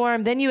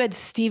shitstorm. Then you had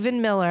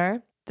Stephen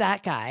Miller,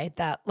 that guy,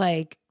 that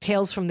like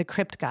Tales from the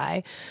Crypt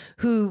guy,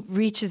 who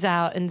reaches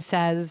out and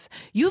says,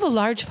 you have a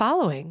large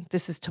following.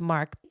 This is to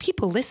Mark.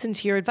 People listen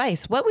to your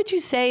advice. What would you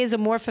say is a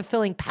more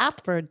fulfilling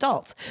path for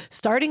adults?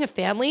 Starting a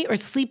family or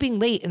sleeping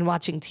late and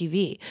watching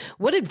TV?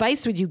 What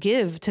advice would you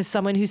give to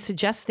someone who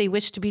suggests they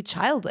wish to be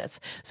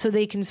childless so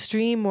they can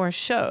stream more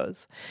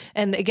shows?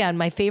 And again,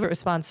 my favorite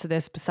response to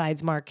this,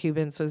 besides Mark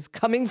Cuban's, was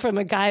coming from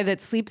a guy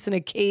that sleeps in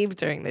a cave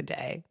during the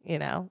day, you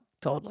know,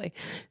 totally.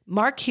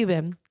 Mark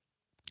Cuban.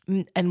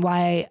 And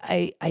why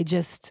I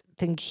just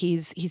think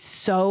he's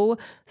so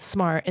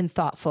smart and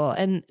thoughtful,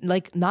 and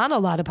like not a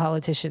lot of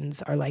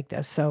politicians are like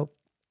this. So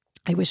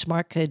I wish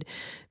Mark could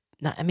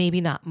maybe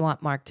not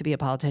want Mark to be a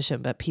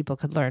politician, but people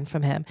could learn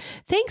from him.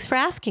 Thanks for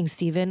asking,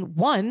 Stephen.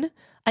 1,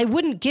 I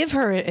wouldn't give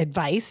her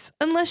advice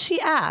unless she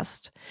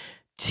asked.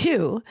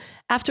 2,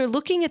 after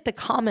looking at the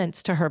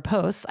comments to her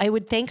posts, I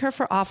would thank her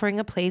for offering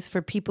a place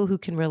for people who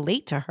can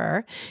relate to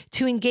her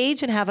to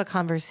engage and have a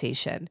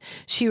conversation.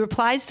 She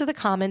replies to the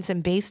comments,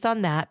 and based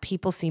on that,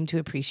 people seem to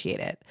appreciate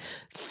it.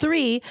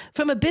 3,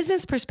 from a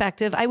business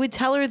perspective, I would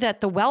tell her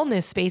that the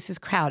wellness space is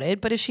crowded,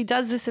 but if she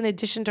does this in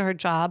addition to her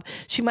job,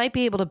 she might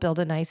be able to build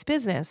a nice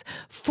business.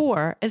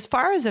 4, as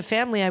far as a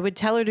family, I would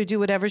tell her to do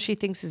whatever she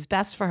thinks is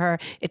best for her.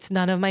 It's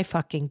none of my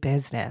fucking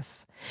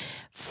business.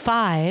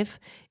 5,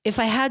 if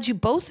I had you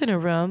both in a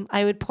room,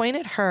 I would point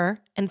at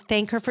her and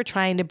thank her for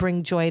trying to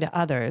bring joy to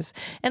others.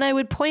 And I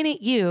would point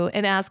at you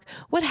and ask,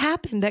 what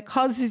happened that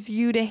causes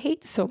you to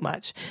hate so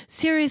much?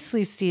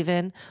 Seriously,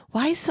 Stephen,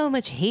 why so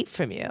much hate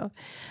from you?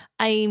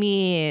 I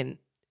mean,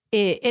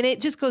 it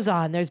just goes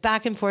on. There's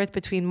back and forth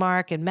between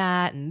Mark and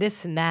Matt and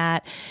this and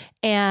that.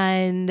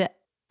 And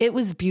it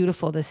was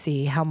beautiful to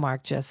see how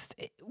Mark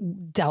just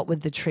dealt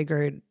with the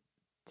triggered,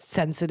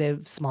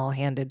 sensitive,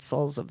 small-handed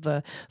souls of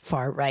the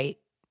far right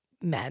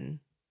men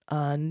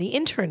on the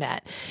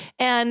internet.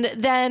 And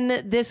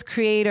then this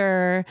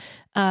creator,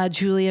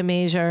 Julia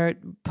Major,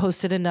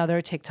 posted another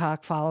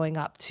TikTok following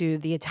up to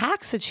the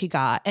attacks that she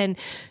got. And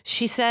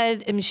she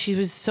said, I mean, she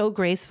was so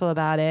graceful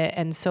about it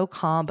and so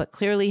calm, but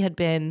clearly had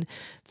been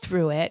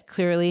through it,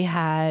 clearly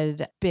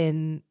had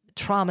been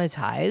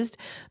traumatized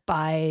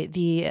by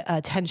the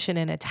attention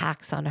and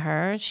attacks on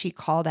her. She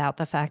called out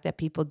the fact that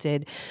people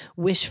did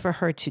wish for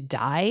her to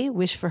die,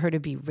 wish for her to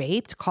be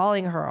raped,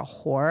 calling her a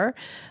whore.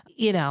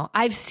 You know,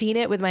 I've seen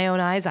it with my own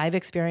eyes. I've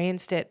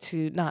experienced it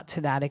not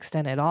to that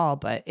extent at all,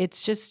 but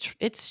it's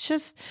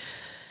just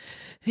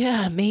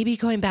Yeah, maybe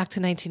going back to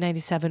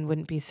 1997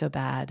 wouldn't be so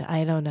bad.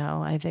 I don't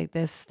know. I think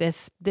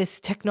this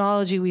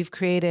technology we've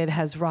created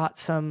has wrought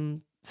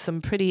some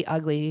pretty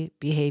ugly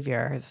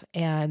behaviors,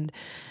 and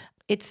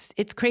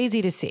it's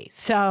crazy to see.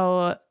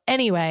 So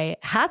anyway,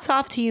 hats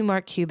off to you,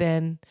 Mark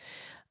Cuban.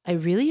 I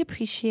really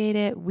appreciate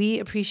it. We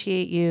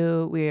appreciate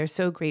you. We are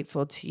so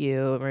grateful to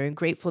you. We're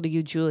grateful to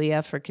you,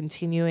 Julia, for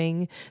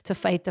continuing to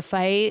fight the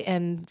fight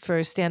and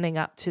for standing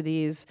up to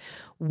these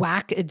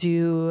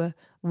wackadoo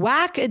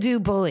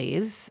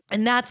bullies.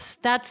 And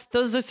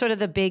those are sort of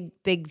the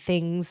big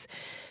things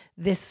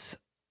this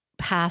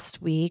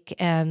past week.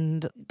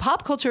 And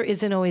pop culture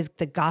isn't always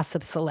the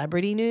gossip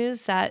celebrity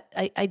news. That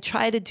I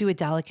try to do a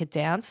delicate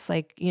dance.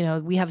 Like,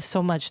 we have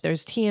so much.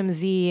 There's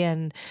TMZ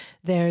and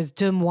there's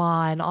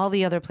Demois and all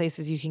the other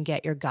places you can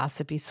get your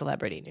gossipy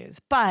celebrity news.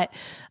 But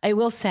I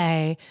will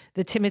say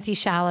the Timothée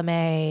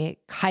Chalamet,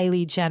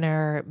 Kylie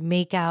Jenner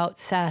makeout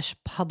sesh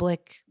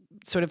public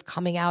sort of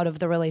coming out of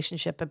the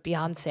relationship at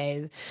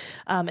Beyonce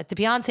at the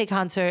Beyonce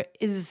concert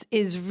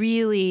is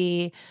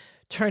really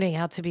turning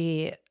out to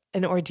be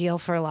an ordeal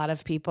for a lot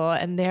of people.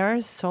 And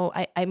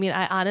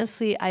I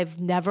honestly, I've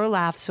never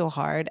laughed so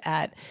hard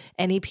at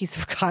any piece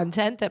of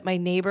content that my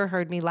neighbor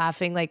heard me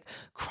laughing, like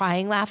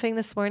crying laughing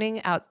this morning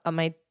out on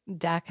my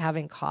deck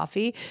having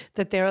coffee,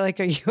 that they were like,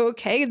 "Are you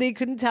okay?" And they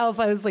couldn't tell if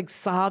I was like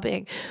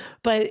sobbing.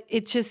 But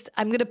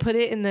I'm going to put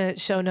it in the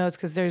show notes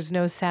because there's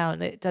no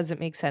sound. It doesn't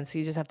make sense. So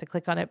you just have to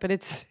click on it. But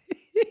it's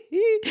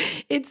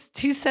it's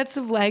two sets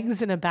of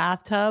legs in a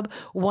bathtub.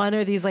 One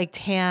are these like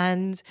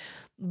tanned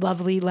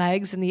lovely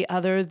legs, and the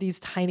other these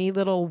tiny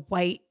little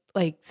white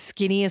like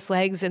skinniest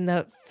legs, and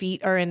the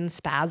feet are in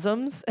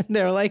spasms, and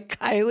they're like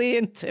Kylie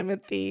and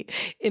Timothy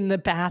in the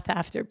bath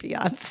after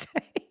Beyonce.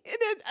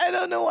 I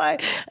don't know why.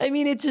 I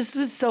mean, it just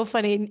was so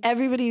funny. And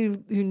everybody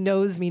who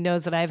knows me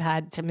knows that I've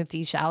had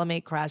Timothée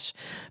Chalamet crush,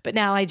 but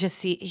now I just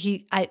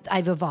see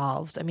I've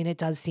evolved. I mean, it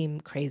does seem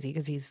crazy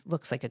because he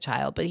looks like a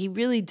child, but he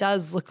really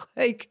does look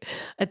like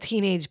a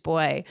teenage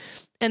boy.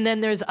 And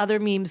then there's other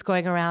memes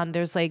going around.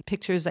 There's like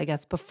pictures, I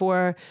guess,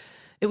 before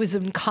it was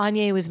when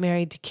Kanye was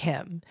married to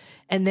Kim.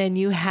 And then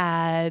you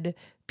had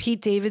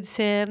Pete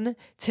Davidson,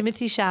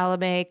 Timothée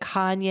Chalamet,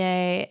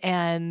 Kanye,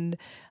 and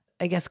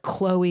I guess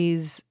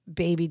Chloe's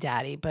baby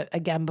daddy, but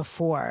again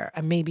before,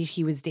 maybe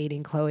he was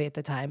dating Chloe at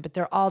the time, but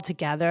they're all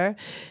together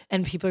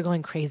and people are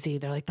going crazy.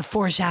 They're like, the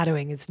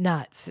foreshadowing is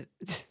nuts.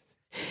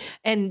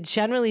 And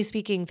generally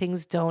speaking,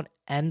 things don't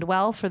end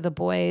well for the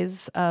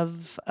boys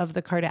of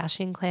the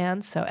Kardashian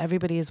clan. So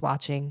everybody is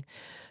watching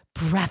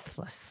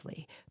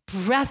breathlessly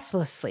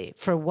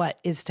for what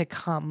is to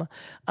come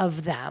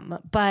of them.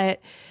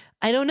 But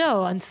I don't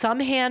know. On some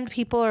hand,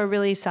 people are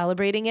really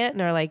celebrating it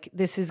and are like,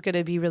 this is going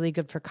to be really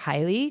good for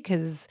Kylie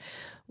because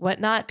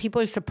whatnot.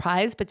 People are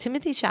surprised. But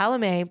Timothée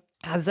Chalamet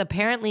has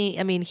apparently,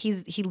 I mean,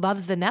 he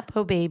loves the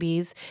Nepo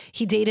babies.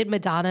 He dated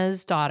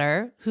Madonna's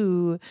daughter,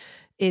 who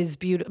is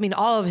beautiful. I mean,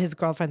 all of his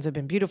girlfriends have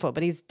been beautiful,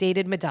 but he's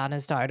dated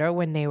Madonna's daughter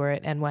when they were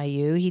at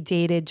NYU. He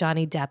dated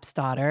Johnny Depp's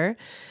daughter.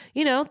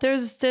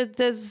 There's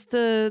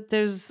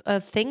a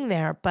thing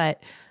there,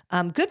 but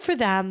good for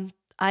them.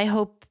 I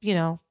hope,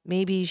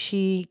 maybe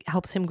she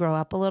helps him grow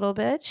up a little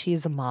bit.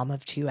 She's a mom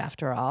of two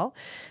after all.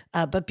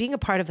 But being a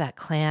part of that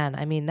clan,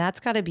 I mean, that's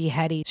got to be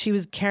heady. She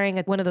was carrying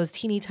one of those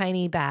teeny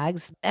tiny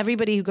bags.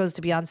 Everybody who goes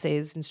to Beyonce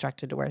is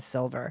instructed to wear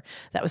silver.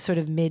 That was sort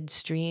of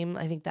midstream.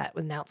 I think that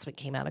announcement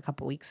came out a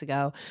couple weeks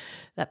ago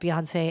that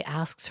Beyonce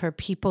asks her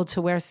people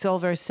to wear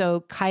silver.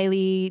 So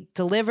Kylie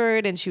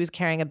delivered and she was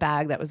carrying a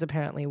bag that was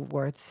apparently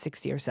worth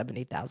 $60,000 or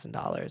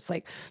 $70,000.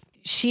 Like,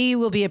 she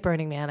will be at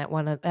Burning Man at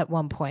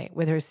one point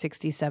with her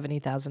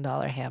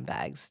 $60,000-$70,000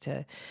 handbags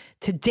to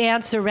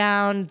dance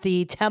around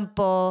the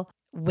temple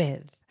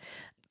with.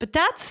 But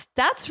that's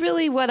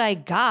really what I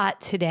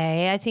got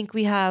today. I think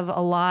we have a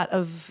lot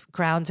of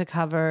ground to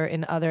cover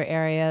in other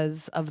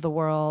areas of the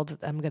world.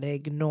 I'm going to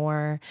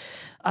ignore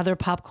other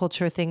pop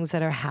culture things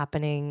that are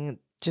happening.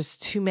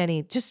 Just too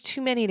many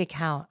to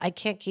count. I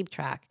can't keep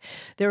track.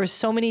 There were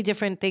so many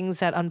different things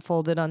that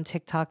unfolded on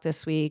TikTok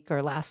this week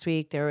or last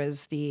week. There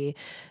was the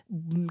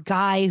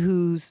guy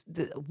who's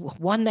the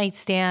one night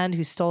stand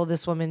who stole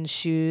this woman's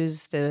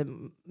shoes,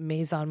 the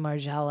Maison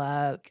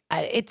Margiela.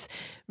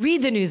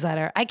 Read the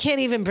newsletter. I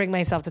can't even bring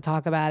myself to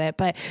talk about it.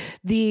 But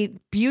the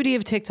beauty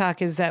of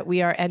TikTok is that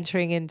we are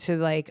entering into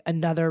like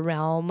another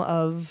realm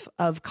of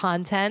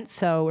content.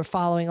 So we're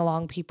following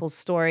along people's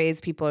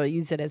stories. People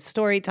use it as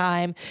story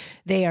time.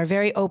 They are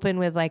very open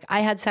with like,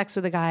 I had sex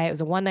with a guy. It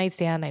was a one night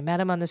stand. I met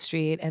him on the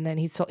street and then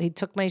he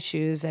took my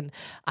shoes and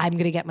I'm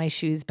going to get my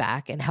shoes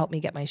back and help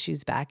me get my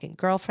shoes back. And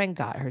girlfriend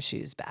got her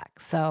shoes back.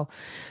 So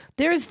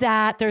there's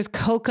that. There's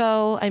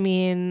Coco. I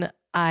mean,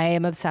 I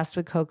am obsessed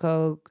with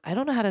Coco. I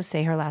don't know how to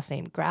say her last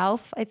name.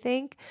 Grauf, I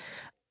think.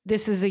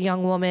 This is a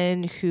young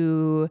woman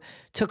who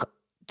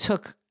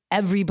took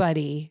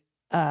everybody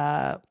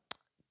to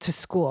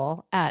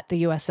school at the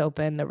U.S.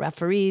 Open, the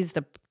referees,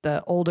 the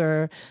the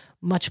older,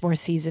 much more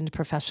seasoned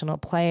professional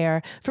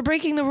player, for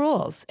breaking the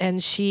rules.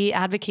 And she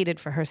advocated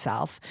for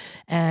herself.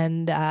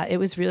 And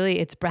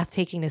it's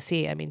breathtaking to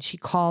see. I mean, she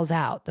calls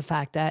out the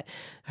fact that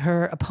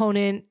her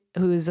opponent,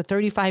 who is a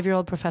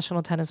 35-year-old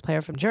professional tennis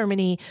player from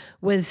Germany,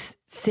 was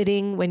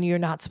sitting when you're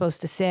not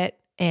supposed to sit.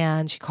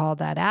 And she called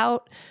that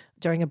out.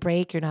 During a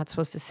break, you're not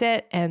supposed to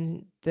sit.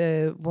 And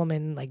the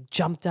woman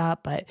jumped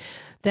up, but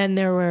then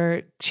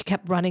she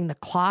kept running the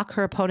clock.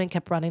 Her opponent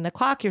kept running the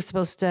clock. You're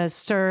supposed to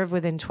serve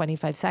within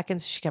 25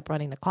 seconds. She kept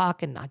running the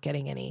clock and not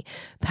getting any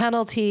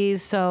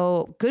penalties.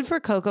 So good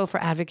for Coco for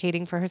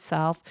advocating for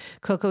herself.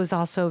 Coco is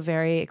also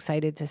very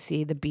excited to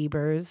see the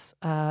Biebers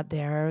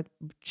there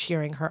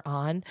cheering her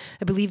on.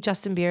 I believe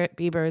Justin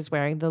Bieber is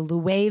wearing the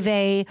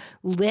Loewe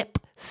lip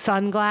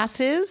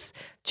sunglasses.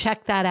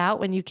 Check that out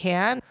when you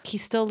can. He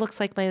still looks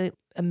like my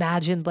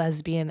imagined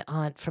lesbian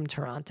aunt from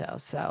Toronto.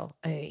 So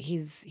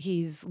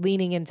he's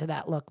leaning into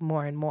that look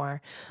more and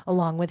more,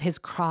 along with his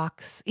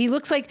Crocs. He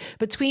looks like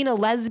between a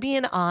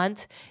lesbian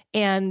aunt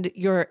and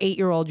your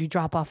 8-year-old you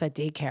drop off at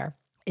daycare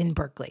in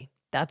Berkeley.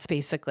 That's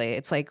basically,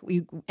 it's like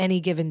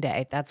any given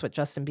day. That's what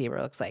Justin Bieber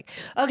looks like.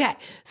 Okay,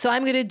 so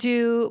I'm going to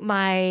do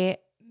my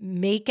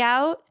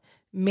makeout,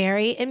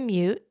 marry, and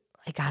mute.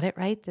 I got it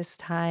right this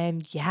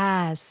time.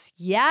 Yes,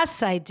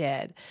 I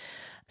did.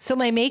 So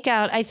my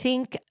makeout, I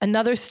think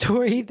another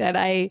story that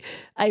I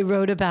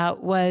wrote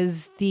about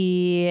was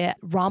the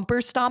Romper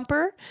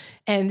Stomper.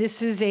 And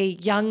this is a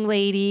young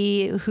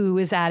lady who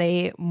was at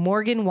a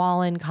Morgan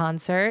Wallen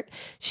concert.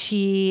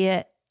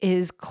 She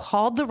is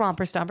called the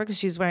Romper Stomper because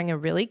she's wearing a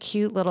really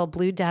cute little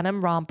blue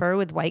denim romper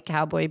with white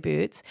cowboy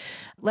boots.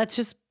 Let's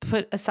just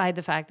put aside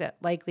the fact that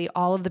likely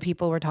all of the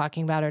people we're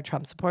talking about are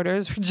Trump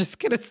supporters. We're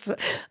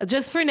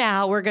just for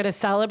now, we're going to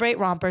celebrate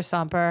Romper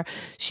Stomper.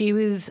 She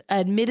was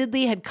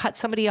admittedly had cut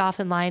somebody off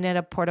in line at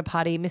a porta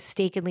potty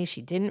mistakenly.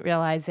 She didn't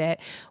realize it.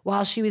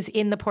 While she was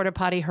in the porta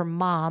potty, her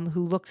mom,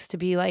 who looks to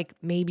be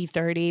maybe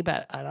 30,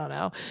 but I don't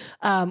know,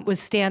 was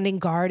standing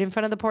guard in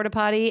front of the porta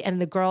potty.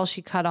 And the girl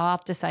she cut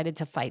off decided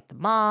to fight the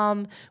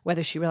mom,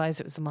 whether she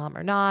realized it was the mom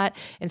or not,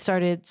 and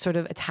started sort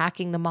of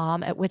attacking the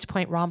mom, at which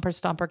point Romper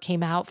Stomper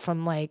came out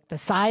from the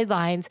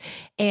sidelines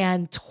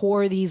and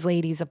tore these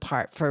ladies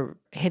apart for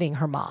hitting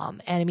her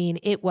mom. And I mean,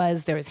 there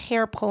was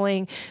hair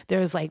pulling, there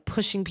was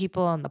pushing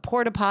people on the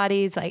porta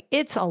potties.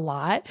 It's a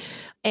lot.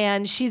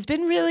 And she's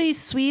been really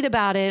sweet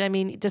about it. I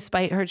mean,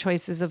 despite her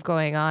choices of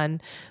going on,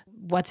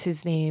 what's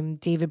his name,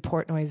 David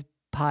Portnoy's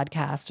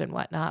podcast and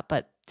whatnot,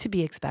 but to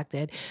be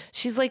expected.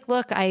 She's like,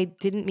 look, I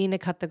didn't mean to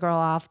cut the girl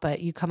off, but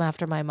you come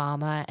after my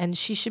mama, and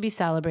she should be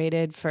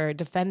celebrated for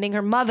defending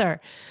her mother.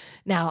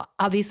 Now,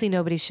 obviously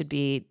nobody should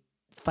be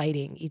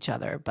fighting each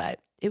other, but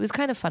it was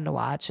kind of fun to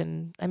watch.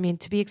 And I mean,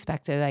 to be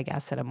expected, I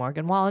guess, at a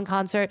Morgan Wallen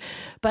concert.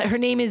 But her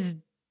name is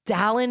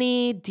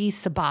Dalini Di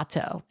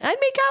Sabato. I'd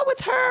make out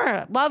with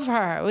her. Love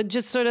her. It would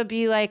just sort of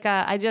be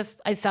I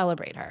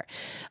celebrate her.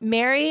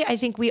 Marry, I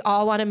think we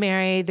all want to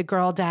marry the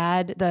girl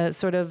dad, the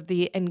sort of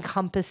the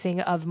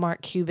encompassing of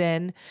Mark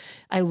Cuban.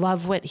 I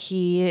love what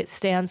he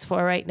stands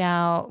for right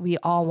now. We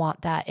all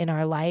want that in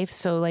our life.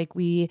 So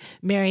we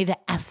marry the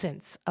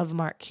essence of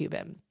Mark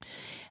Cuban.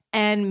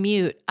 And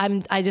mute.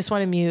 I just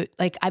want to mute.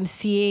 I'm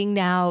seeing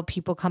now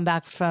people come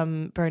back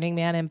from Burning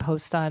Man and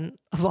post on,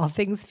 of all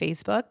things,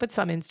 Facebook, but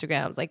some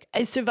Instagrams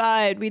I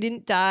survived. We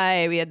didn't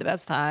die. We had the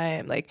best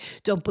time.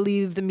 Don't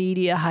believe the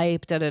media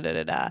hype. Da da da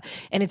da da.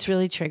 And it's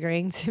really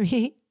triggering to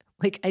me.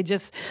 I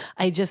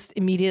just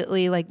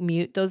immediately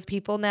mute those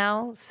people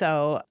now.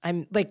 So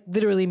I'm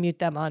literally mute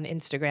them on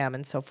Instagram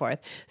and so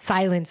forth.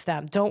 Silence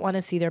them. Don't want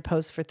to see their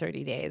posts for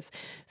 30 days.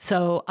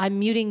 So I'm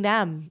muting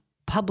them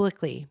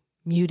publicly.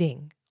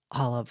 Muting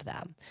all of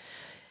them.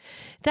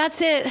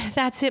 That's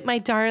it, my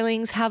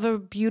darlings. Have a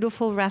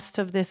beautiful rest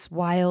of this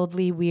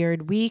wildly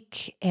weird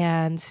week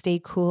and stay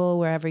cool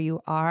wherever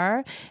you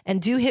are.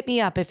 And do hit me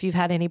up if you've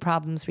had any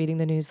problems reading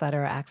the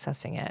newsletter or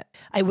accessing it.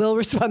 I will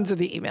respond to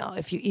the email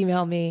if you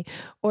email me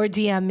or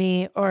DM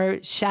me or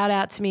shout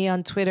out to me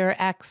on Twitter,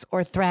 X,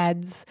 or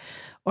Threads,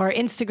 or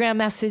Instagram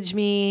message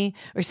me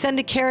or send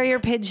a carrier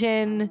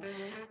pigeon.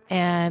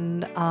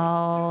 And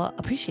I'll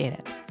appreciate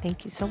it.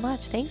 Thank you so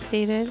much. Thanks,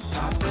 David.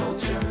 Pop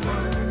Culture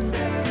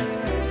Monday.